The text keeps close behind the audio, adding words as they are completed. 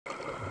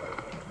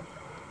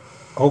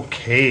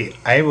Okay,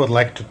 I would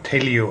like to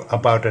tell you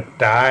about a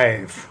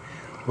dive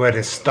where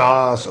the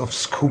stars of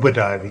scuba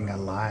diving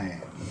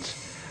aligned.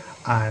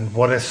 And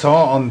what I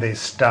saw on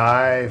this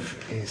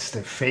dive is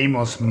the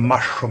famous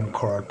mushroom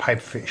coral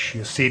pipefish.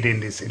 You see it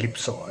in this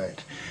ellipsoid.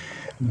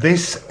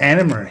 This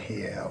animal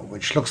here,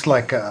 which looks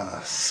like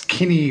a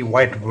skinny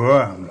white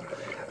worm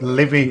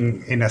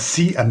living in a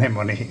sea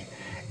anemone,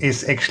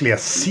 is actually a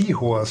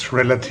seahorse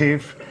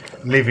relative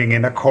living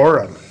in a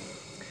coral.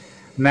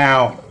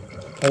 Now,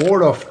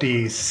 all of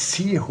these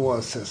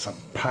seahorses and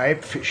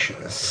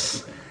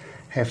pipefishes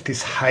have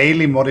these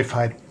highly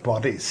modified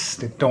bodies.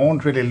 They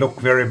don't really look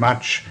very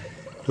much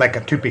like a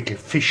typical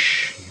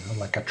fish,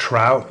 like a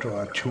trout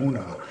or a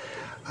tuna.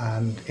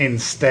 And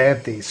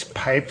instead, these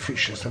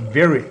pipefishes are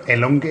very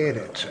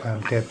elongated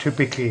and they're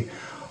typically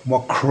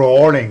more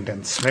crawling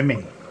than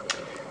swimming.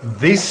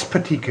 This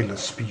particular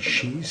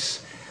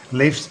species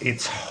lives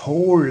its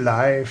whole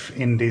life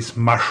in this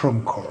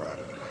mushroom coral.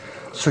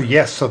 So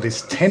yes, so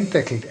this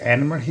tentacled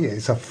animal here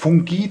is a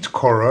fungate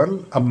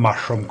coral, a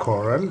mushroom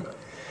coral.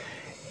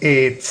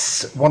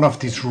 It's one of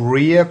these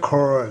rare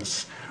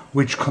corals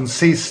which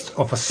consist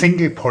of a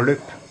single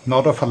polyp,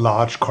 not of a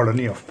large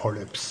colony of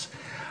polyps.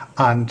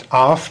 And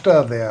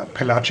after their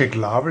pelagic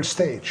larval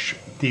stage,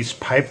 these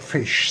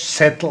pipefish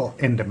settle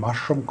in the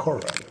mushroom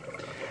coral,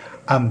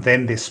 and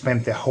then they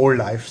spend their whole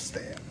lives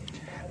there.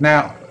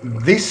 Now,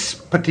 this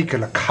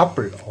particular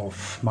couple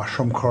of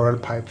mushroom coral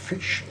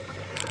pipefish,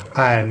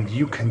 and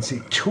you can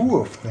see two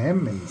of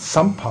them in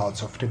some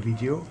parts of the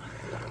video,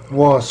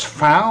 was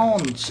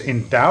found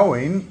in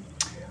Dauin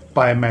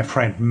by my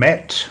friend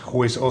Matt,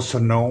 who is also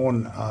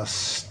known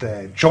as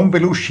the John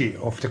Belushi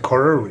of the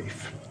coral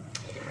reef.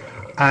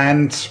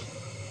 And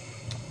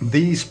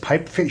these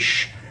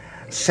pipefish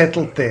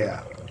settled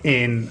there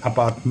in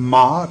about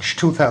March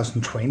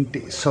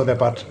 2020, so they're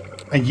about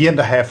a year and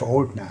a half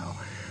old now,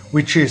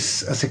 which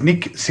is a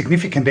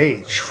significant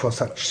age for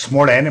such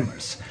small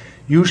animals.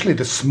 Usually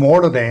the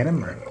smaller the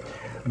animal,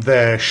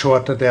 the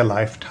shorter their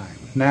lifetime.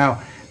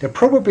 Now, they're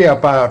probably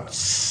about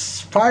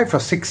 5 or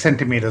 6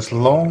 centimeters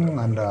long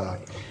and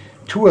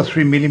 2 or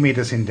 3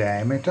 millimeters in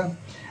diameter.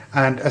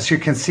 And as you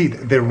can see,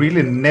 they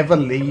really never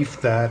leave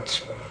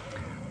that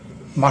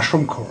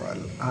mushroom coral.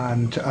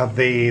 And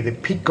they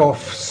pick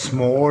off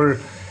small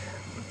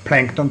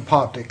plankton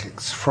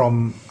particles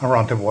from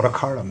around the water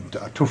column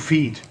to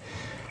feed.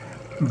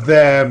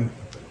 The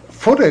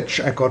footage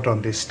I got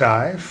on this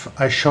dive,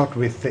 I shot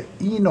with the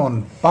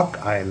Inon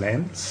bug-eye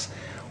lens,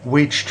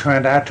 which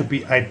turned out to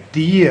be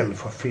ideal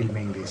for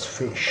filming these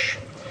fish.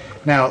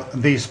 Now,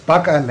 this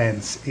bug-eye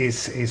lens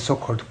is a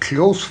so-called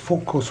close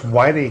focus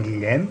wide-angle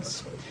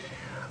lens.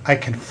 I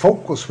can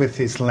focus with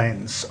this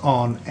lens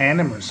on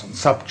animals, on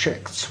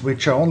subjects,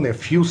 which are only a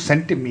few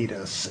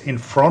centimeters in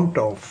front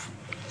of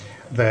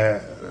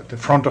the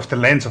front of the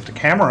lens of the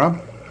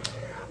camera.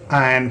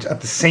 And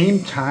at the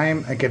same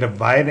time, I get a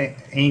wide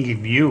angle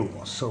view.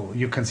 So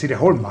you can see the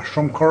whole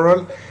mushroom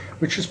coral,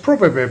 which is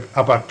probably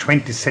about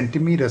 20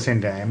 centimeters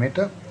in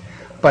diameter.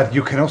 But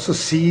you can also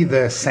see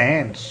the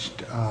sand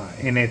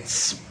in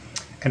its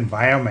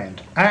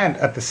environment. And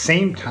at the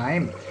same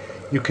time,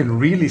 you can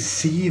really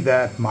see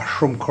that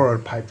mushroom coral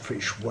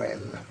pipefish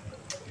well.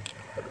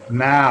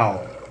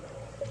 Now,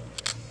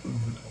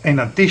 in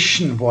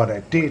addition, what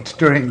I did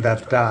during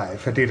that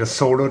dive, I did a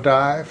solo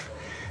dive.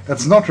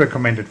 That's not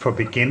recommended for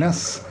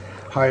beginners.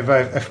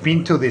 However, I've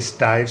been to this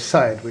dive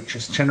site, which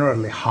is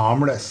generally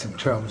harmless in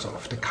terms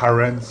of the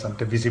currents and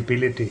the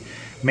visibility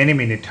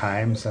many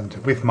times. And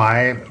with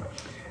my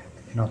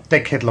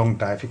decade-long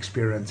dive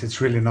experience, it's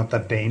really not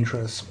that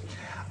dangerous.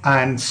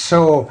 And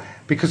so,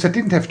 because I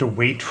didn't have to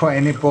wait for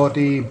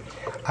anybody,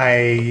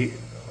 I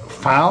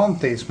found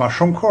this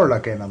mushroom coral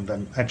again, and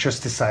then I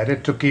just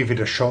decided to give it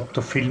a shot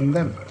to film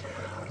them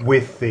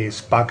with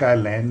this bug-eye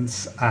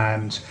lens.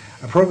 And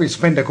I probably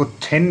spent a good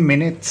 10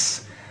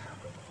 minutes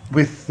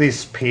with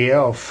this pair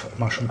of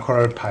mushroom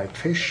coral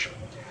pipefish,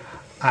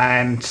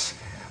 and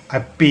I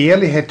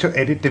barely had to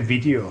edit the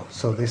video,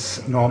 so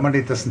this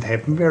normally doesn't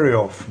happen very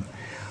often.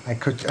 I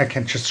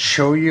can just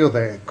show you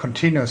the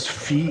continuous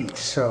feed,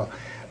 so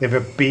there were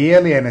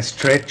barely any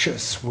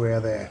stretches where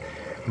the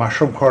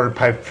mushroom coral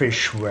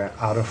pipefish were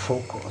out of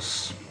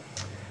focus.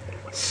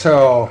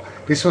 So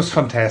this was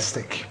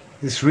fantastic.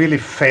 This really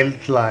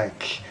felt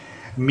like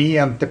me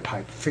and the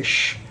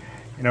pipefish,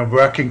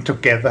 working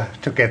together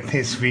to get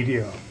this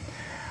video.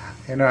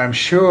 I'm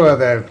sure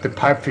that the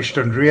pipefish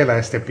don't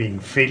realize they're being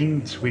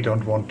filmed. We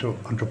don't want to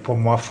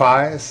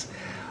anthropomorphize,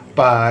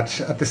 but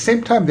at the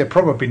same time, they're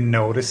probably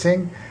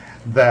noticing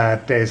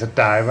that there's a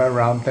diver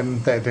around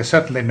them. They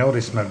certainly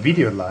noticed my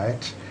video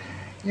light.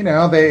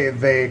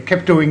 They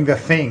kept doing their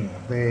thing.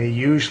 They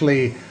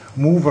usually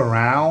move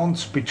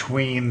around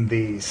between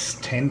these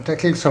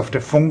tentacles of the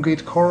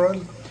fungate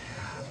coral,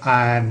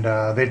 and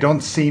they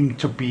don't seem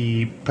to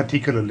be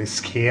particularly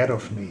scared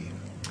of me.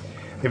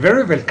 They're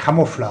very well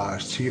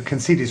camouflaged, so you can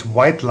see these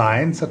white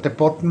lines at the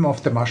bottom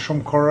of the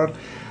mushroom coral,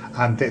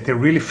 and they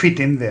really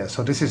fit in there.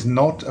 So this is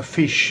not a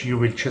fish you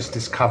will just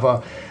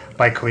discover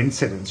by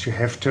coincidence. You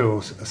have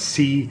to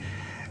see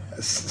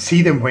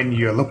see them when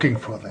you're looking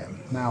for them.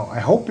 Now, I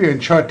hope you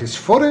enjoyed this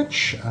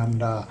footage,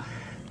 and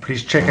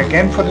please check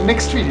again for the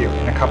next video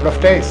in a couple of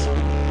days.